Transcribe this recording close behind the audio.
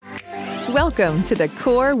Welcome to the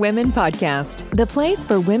Core Women Podcast, the place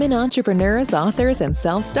for women entrepreneurs, authors, and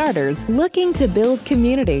self-starters looking to build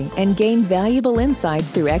community and gain valuable insights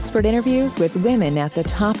through expert interviews with women at the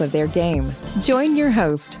top of their game. Join your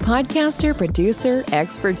host, podcaster, producer,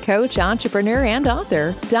 expert coach, entrepreneur, and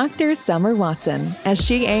author, Dr. Summer Watson, as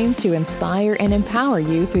she aims to inspire and empower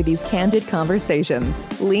you through these candid conversations.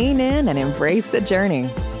 Lean in and embrace the journey.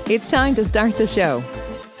 It's time to start the show.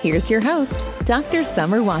 Here's your host, Dr.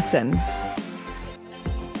 Summer Watson.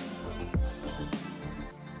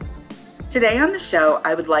 Today on the show,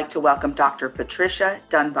 I would like to welcome Dr. Patricia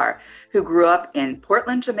Dunbar, who grew up in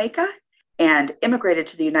Portland, Jamaica, and immigrated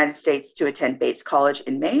to the United States to attend Bates College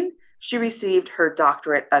in Maine. She received her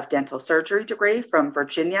doctorate of dental surgery degree from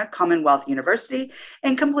Virginia Commonwealth University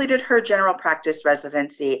and completed her general practice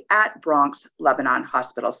residency at Bronx Lebanon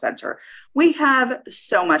Hospital Center. We have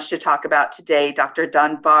so much to talk about today, Dr.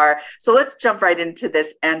 Dunbar. So let's jump right into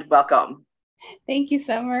this and welcome. Thank you,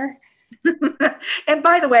 Summer. And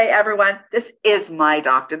by the way, everyone, this is my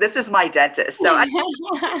doctor. This is my dentist. So I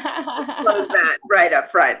close that right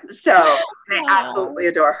up front. So I absolutely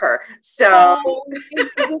adore her. So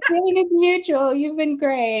the feeling is mutual. You've been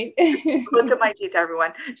great. Look at my teeth,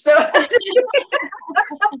 everyone. So all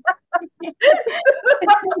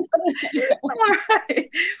right.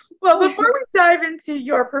 Well, before we dive into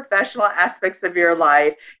your professional aspects of your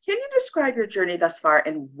life, can you describe your journey thus far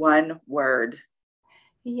in one word?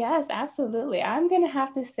 Yes, absolutely. I'm going to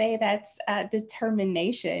have to say that's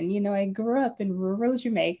determination. You know, I grew up in rural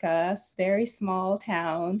Jamaica, very small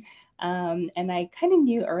town, and I kind of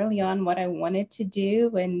knew early on what I wanted to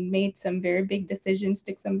do and made some very big decisions,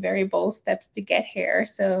 took some very bold steps to get here.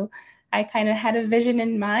 So I kind of had a vision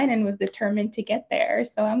in mind and was determined to get there.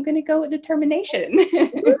 So I'm going to go with determination.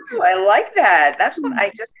 Ooh, I like that. That's what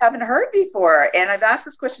I just haven't heard before. And I've asked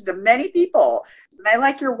this question to many people. And I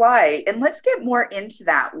like your why. And let's get more into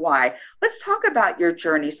that why. Let's talk about your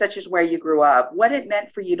journey, such as where you grew up, what it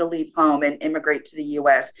meant for you to leave home and immigrate to the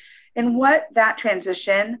U.S., and what that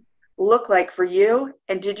transition looked like for you.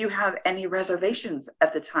 And did you have any reservations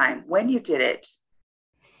at the time when you did it?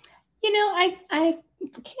 You know, I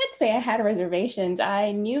can't say I had reservations.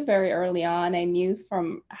 I knew very early on, I knew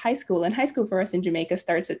from high school, and high school for us in Jamaica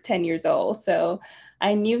starts at 10 years old. So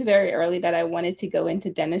I knew very early that I wanted to go into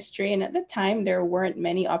dentistry. And at the time, there weren't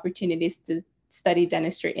many opportunities to study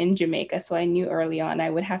dentistry in Jamaica. So I knew early on I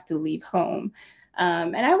would have to leave home.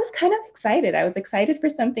 And I was kind of excited. I was excited for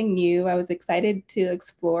something new. I was excited to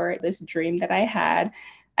explore this dream that I had.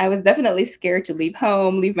 I was definitely scared to leave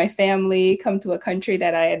home, leave my family, come to a country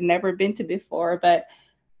that I had never been to before. But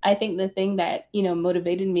I think the thing that,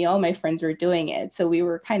 motivated me, all my friends were doing it. So we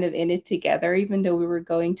were kind of in it together, even though we were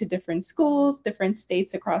going to different schools, different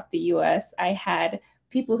states across the US. I had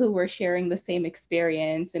people who were sharing the same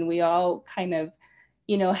experience, and we all kind of,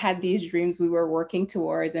 had these dreams we were working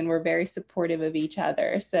towards and were very supportive of each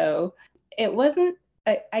other. So it wasn't,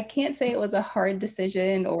 I can't say it was a hard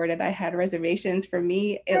decision or that I had reservations. For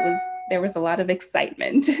me, there was a lot of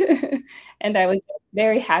excitement and I was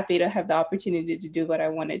very happy to have the opportunity to do what I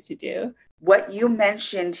wanted to do. What you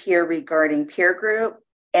mentioned here regarding peer group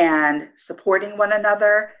and supporting one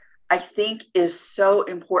another, I think is so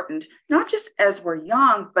important, not just as we're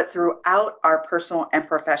young, but throughout our personal and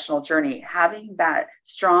professional journey, having that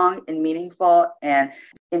strong and meaningful and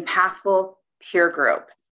impactful peer group.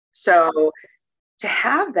 So to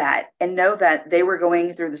have that and know that they were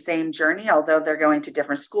going through the same journey, although they're going to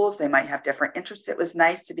different schools, they might have different interests. It was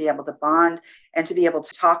nice to be able to bond and to be able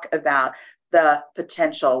to talk about the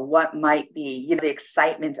potential, what might be, the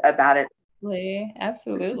excitement about it.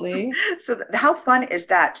 Absolutely. So how fun is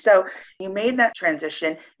that? So you made that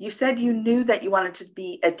transition. You said you knew that you wanted to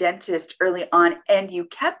be a dentist early on, and you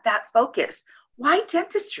kept that focus. Why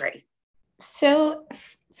dentistry? So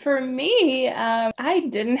for me, I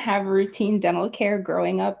didn't have routine dental care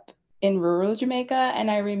growing up in rural Jamaica. And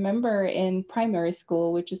I remember in primary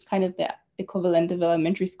school, which is kind of the equivalent of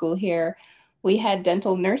elementary school here, we had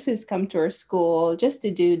dental nurses come to our school just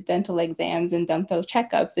to do dental exams and dental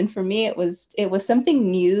checkups. And for me, it was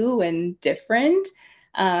something new and different.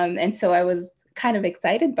 And so I was kind of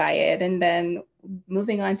excited by it. And then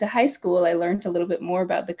moving on to high school, I learned a little bit more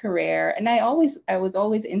about the career. And I was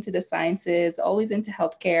always into the sciences, always into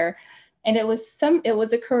healthcare. And it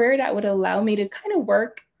was a career that would allow me to kind of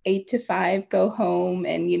work 8 to 5, go home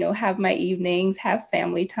and, have my evenings, have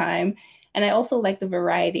family time. And I also liked the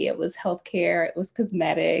variety. It was healthcare, it was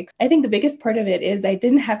cosmetics. I think the biggest part of it is I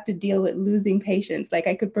didn't have to deal with losing patients. Like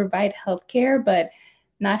I could provide healthcare, but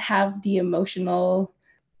not have the emotional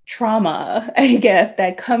trauma, I guess,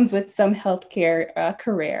 that comes with some healthcare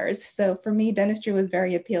careers. So for me, dentistry was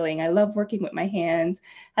very appealing. I love working with my hands.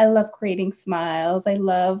 I love creating smiles. I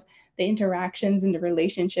love the interactions and the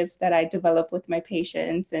relationships that I develop with my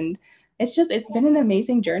patients. And it's been an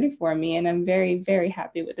amazing journey for me. And I'm very, very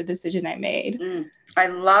happy with the decision I made. I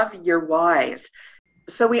love your whys.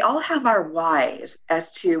 So we all have our whys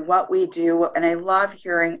as to what we do. And I love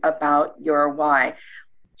hearing about your why.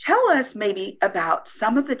 Tell us maybe about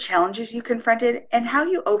some of the challenges you confronted and how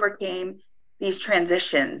you overcame these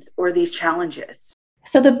transitions or these challenges.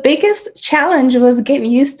 So the biggest challenge was getting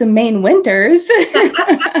used to Maine winters.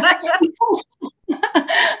 I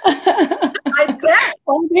bet.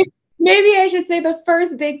 Well, maybe I should say the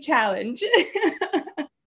first big challenge.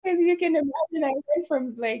 As you can imagine, I went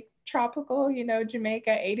from like tropical,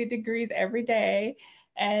 Jamaica, 80 degrees every day.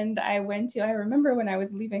 And I remember when I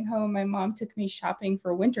was leaving home, my mom took me shopping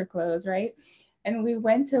for winter clothes, right? And we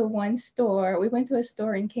went to a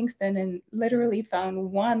store in Kingston and literally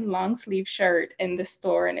found one long sleeve shirt in the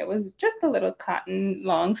store. And it was just a little cotton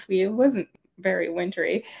long sleeve. It wasn't very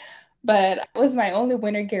wintry, but it was my only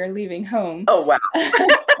winter gear leaving home. Oh, wow.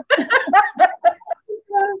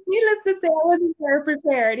 Well, needless to say, I wasn't very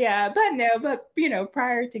prepared. Yeah, but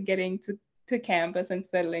prior to getting to campus and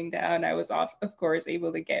settling down, I was of course,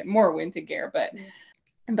 able to get more winter gear.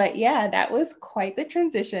 But yeah, that was quite the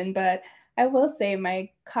transition. But I will say my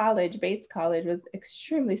college, Bates College, was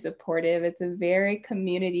extremely supportive. It's a very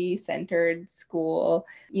community-centered school.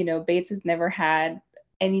 Bates has never had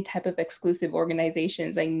any type of exclusive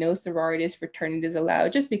organizations, like no sororities, fraternities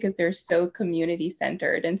allowed, just because they're so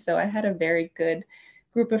community-centered. And so I had a very good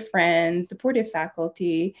group of friends, supportive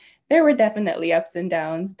faculty. There were definitely ups and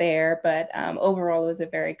downs there, but overall, it was a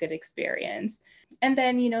very good experience. And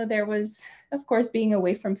then, there was, of course, being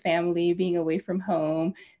away from family, being away from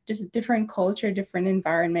home, just different culture, different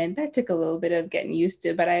environment. That took a little bit of getting used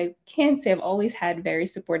to, but I can say I've always had very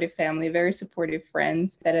supportive family, very supportive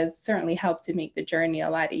friends. That has certainly helped to make the journey a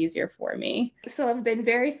lot easier for me. So I've been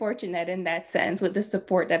very fortunate in that sense with the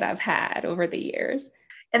support that I've had over the years.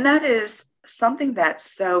 And that is something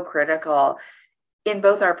that's so critical in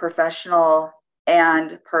both our professional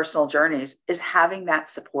and personal journeys, is having that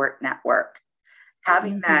support network,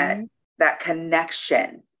 having that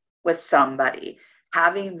connection with somebody,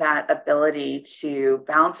 having that ability to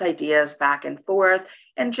bounce ideas back and forth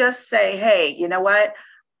and just say, hey, you know what?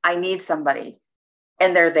 I need somebody,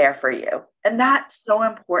 and they're there for you. And that's so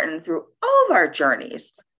important through all of our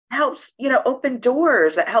journeys. It helps, open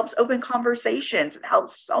doors. It helps open conversations. It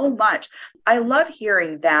helps so much. I love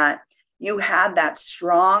hearing that you had that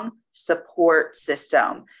strong support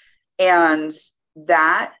system, and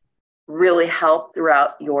that really helped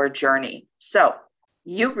throughout your journey. So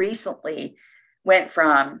you recently went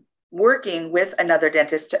from working with another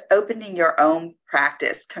dentist to opening your own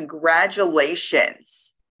practice.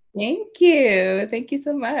 Congratulations. Thank you. Thank you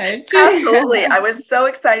so much. Absolutely. I was so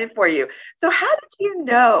excited for you. So how did you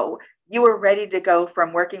know you were ready to go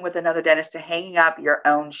from working with another dentist to hanging up your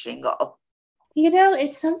own shingle?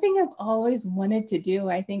 It's something I've always wanted to do.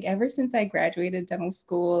 I think ever since I graduated dental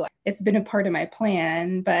school, it's been a part of my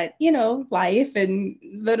plan. But, life and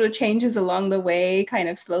little changes along the way kind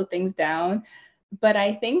of slow things down. But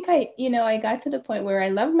I think I got to the point where I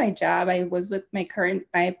loved my job. I was with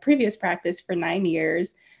my previous practice for 9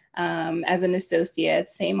 years. As an associate,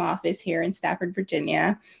 same office here in Stafford,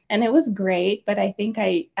 Virginia. And it was great, but I think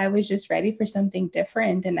I was just ready for something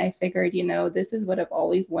different. And I figured, this is what I've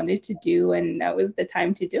always wanted to do. And that was the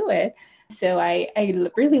time to do it. So I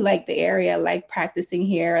really like the area. I like practicing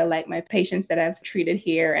here. I like my patients that I've treated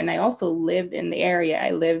here. And I also live in the area.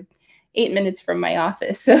 I live 8 minutes from my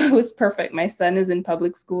office. So it was perfect. My son is in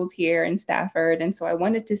public schools here in Stafford. And so I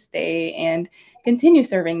wanted to stay and continue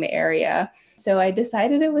serving the area. So I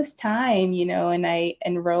decided it was time, and I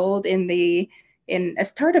enrolled in a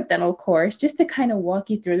startup dental course just to kind of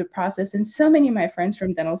walk you through the process. And so many of my friends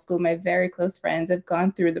from dental school, my very close friends, have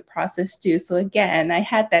gone through the process too. So again, I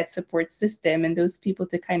had that support system and those people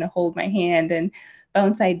to kind of hold my hand and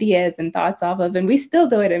bounce ideas and thoughts off of. And we still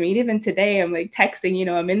do it. I mean, even today, I'm like texting,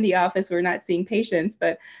 I'm in the office, we're not seeing patients,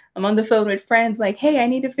 but I'm on the phone with friends like, hey, I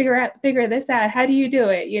need to figure this out. How do you do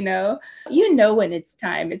it? When it's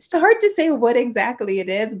time. It's hard to say what exactly it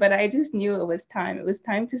is, but I just knew it was time. It was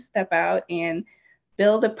time to step out and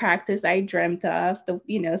build a practice I dreamt of,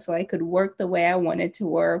 so I could work the way I wanted to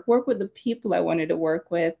work with the people I wanted to work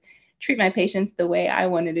with, treat my patients the way I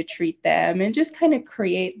wanted to treat them, and just kind of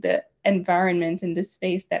create the environment and the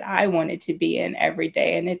space that I wanted to be in every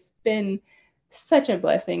day. And it's been such a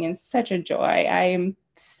blessing and such a joy. I am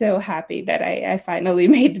so happy that I finally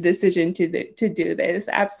made the decision to do this.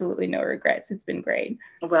 Absolutely no regrets. It's been great.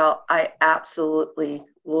 Well, I absolutely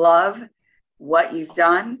love what you've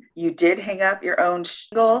done. You did hang up your own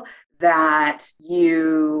shingle, that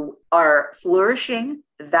you are flourishing,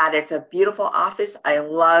 that it's a beautiful office. I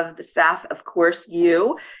love the staff, of course,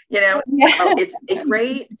 Yeah. it's a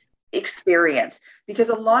great experience because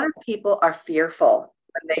a lot of people are fearful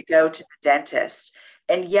when they go to the dentist.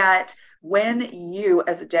 And yet, when you,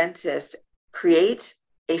 as a dentist, create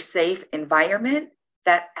a safe environment,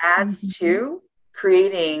 that adds Mhm. to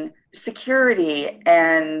creating security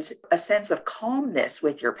and a sense of calmness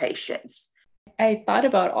with your patients. I thought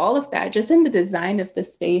about all of that just in the design of the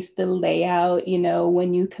space, the layout,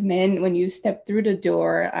 when you come in, when you step through the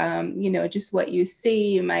door, just what you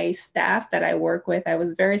see. My staff that I work with, I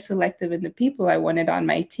was very selective in the people I wanted on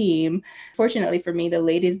my team. Fortunately for me, the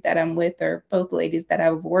ladies that I'm with are both ladies that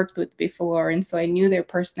I've worked with before. And so I knew their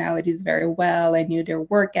personalities very well. I knew their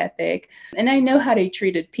work ethic, and I know how they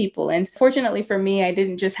treated people. And fortunately for me, I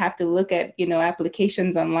didn't just have to look at,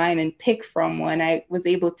 applications online and pick from one. I was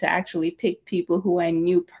able to actually pick people who I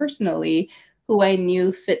knew personally, who I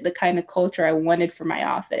knew fit the kind of culture I wanted for my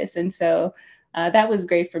office. And so that was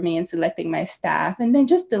great for me in selecting my staff. And then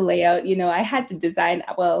just the layout, I had to design,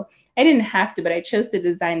 well, I didn't have to, but I chose to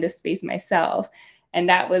design the space myself. And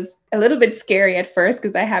that was a little bit scary at first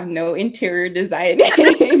because I have no interior designing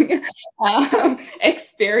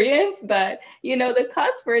experience. But, the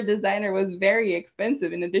cost for a designer was very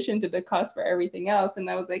expensive in addition to the cost for everything else. And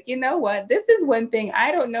I was like, you know what? This is one thing.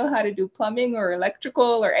 I don't know how to do plumbing or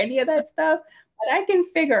electrical or any of that stuff, but I can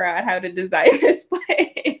figure out how to design this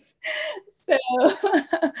place. So,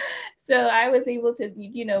 so I was able to,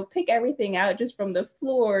 pick everything out just from the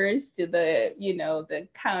floors to the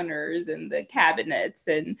counters and the cabinets.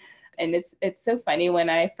 And it's so funny. When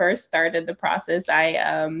I first started the process,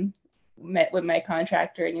 I met with my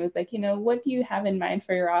contractor and he was like, what do you have in mind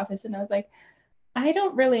for your office? And I was like, I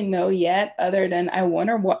don't really know yet, other than I want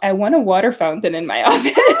a water fountain in my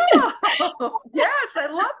office. Oh, yes, I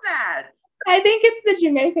love that. I think it's the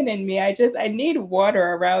Jamaican in me. I need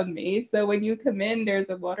water around me. So when you come in, there's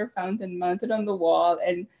a water fountain mounted on the wall,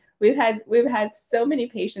 and we've had so many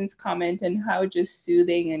patients comment on how just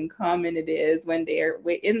soothing and calming it is when they're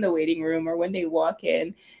in the waiting room or when they walk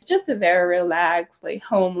in. It's just a very relaxed, like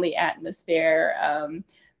homely atmosphere.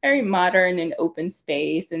 Very modern and open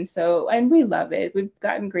space, and we love it. We've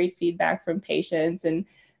gotten great feedback from patients, and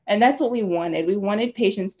that's what we wanted. We wanted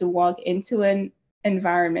patients to walk into an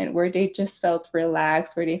environment where they just felt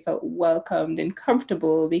relaxed, where they felt welcomed and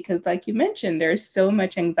comfortable. Because, like you mentioned, there's so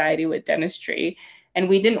much anxiety with dentistry, and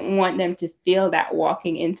we didn't want them to feel that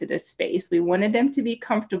walking into this space. We wanted them to be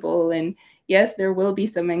comfortable. And yes, there will be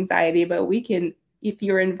some anxiety, but if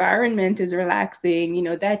your environment is relaxing,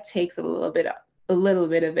 that takes a little bit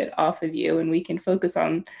of it off of you, and we can focus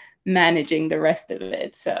on managing the rest of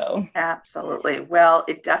it. So Absolutely. Well,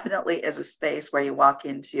 it definitely is a space where you walk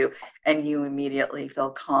into and you immediately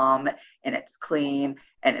feel calm, and it's clean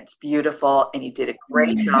and it's beautiful and you did a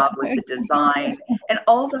great job with the design. And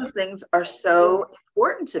all those things are so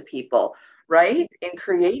important to people, right? In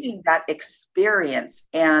creating that experience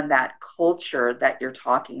and that culture that you're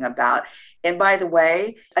talking about. And by the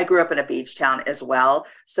way, I grew up in a beach town as well.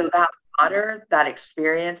 So that water, that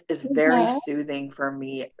experience is very uh-huh. soothing for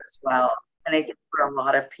me as well. And I think for a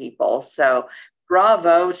lot of people. So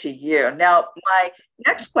bravo to you. Now, my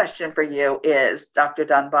next question for you is, Dr.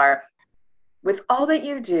 Dunbar, with all that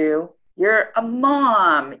you do, you're a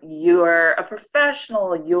mom, you're a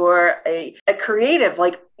professional, you're a creative,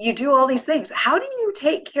 like you do all these things. How do you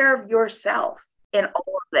take care of yourself in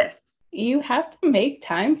all of this? You have to make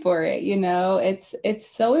time for it. It's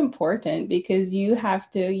so important because you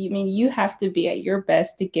have to be at your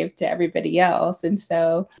best to give to everybody else. And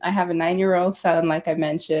so I have a 9-year-old son, like I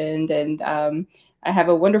mentioned, and I have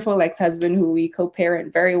a wonderful ex-husband who we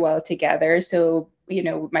co-parent very well together. So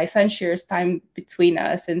my son shares time between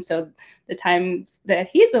us, and so the times that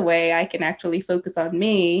he's away, I can actually focus on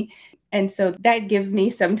me. And so that gives me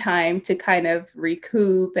some time to kind of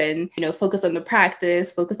recoup and, focus on the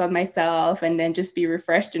practice, focus on myself, and then just be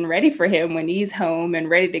refreshed and ready for him when he's home and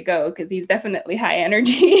ready to go, because he's definitely high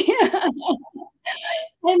energy.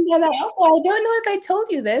 And then I don't know if I told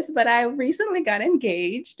you this, but I recently got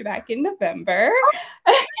engaged back in November.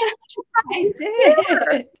 I Yeah.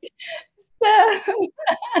 did. So,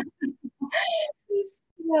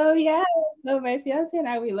 so yeah, so my fiance and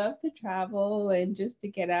I, we love to travel and just to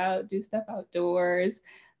get out, do stuff outdoors,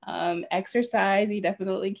 exercise. He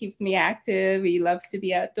definitely keeps me active. He loves to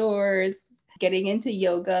be outdoors. getting into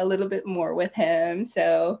yoga a little bit more with him.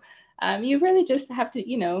 So you really just have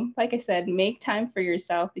to, like I said, make time for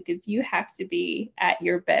yourself, because you have to be at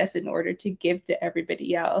your best in order to give to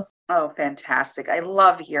everybody else. Oh, fantastic. I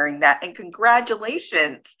love hearing that. And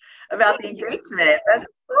congratulations about the engagement. That's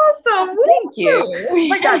awesome. Thank you. Oh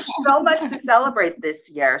my gosh, so much to celebrate this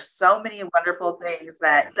year. So many wonderful things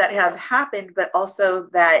that have happened, but also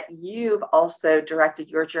that you've also directed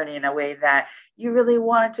your journey in a way that you really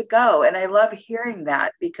wanted to go. And I love hearing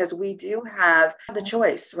that, because we do have the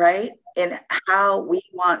choice, right? In how we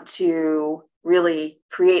want to really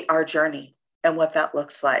create our journey and what that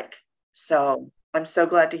looks like. So I'm so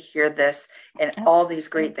glad to hear this and all these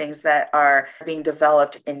great things that are being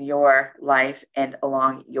developed in your life and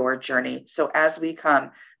along your journey. So as we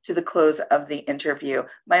come to the close of the interview,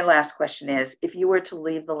 my last question is, if you were to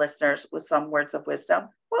leave the listeners with some words of wisdom,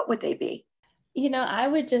 what would they be? I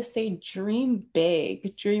would just say dream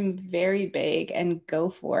big, dream very big, and go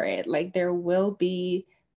for it. Like, there will be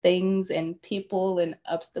things and people and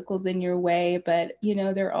obstacles in your way, but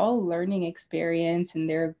they're all learning experience and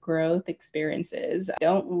they're growth experiences.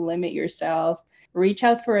 Don't limit yourself. Reach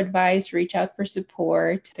out for advice, reach out for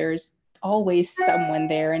support. There's always someone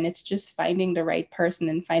there, and it's just finding the right person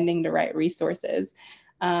and finding the right resources.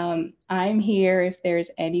 I'm here if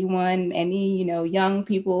there's anyone, any, young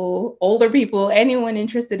people, older people, anyone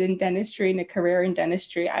interested in dentistry and a career in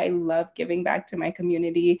dentistry. I love giving back to my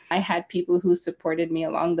community. I had people who supported me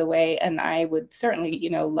along the way, and I would certainly,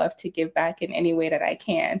 love to give back in any way that I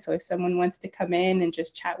can. So if someone wants to come in and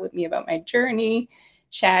just chat with me about my journey,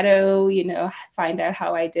 shadow, find out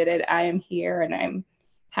how I did it, I am here, and I'm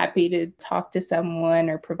happy to talk to someone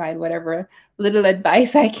or provide whatever little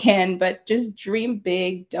advice I can. But just dream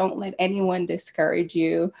big. Don't let anyone discourage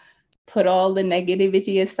you. Put all the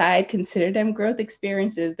negativity aside. Consider them growth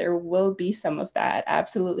experiences. There will be some of that.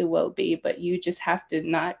 Absolutely will be. But you just have to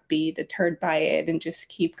not be deterred by it and just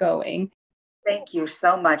keep going. Thank you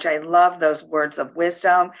so much. I love those words of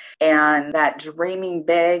wisdom and that dreaming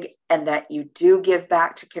big, and that you do give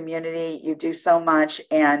back to community. You do so much,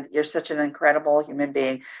 and you're such an incredible human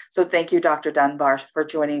being. So thank you, Dr. Dunbar, for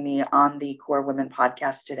joining me on the Core Women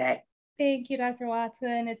podcast today. Thank you, Dr.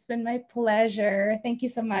 Watson. It's been my pleasure. Thank you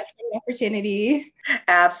so much for the opportunity.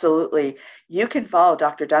 Absolutely. You can follow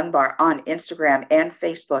Dr. Dunbar on Instagram and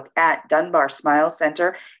Facebook at Dunbar Smile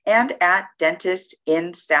Center and at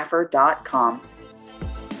dentistinstafford.com.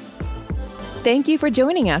 Thank you for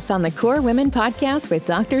joining us on the Core Women podcast with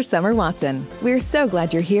Dr. Summer Watson. We're so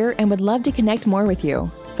glad you're here and would love to connect more with you.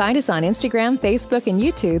 Find us on Instagram, Facebook, and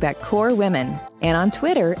YouTube at Core Women, and on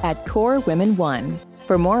Twitter at Core Women 1.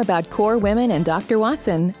 For more about Core Women and Dr.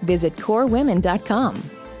 Watson, visit corewomen.com.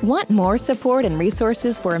 Want more support and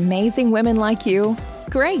resources for amazing women like you?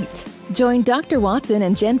 Great! Join Dr. Watson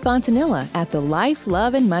and Jen Fontanilla at the Life,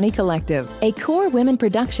 Love, and Money Collective, a Core Women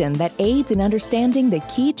production that aids in understanding the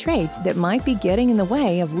key traits that might be getting in the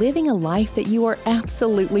way of living a life that you are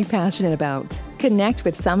absolutely passionate about. Connect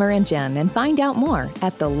with Summer and Jen and find out more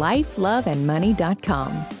at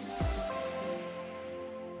thelifeloveandmoney.com.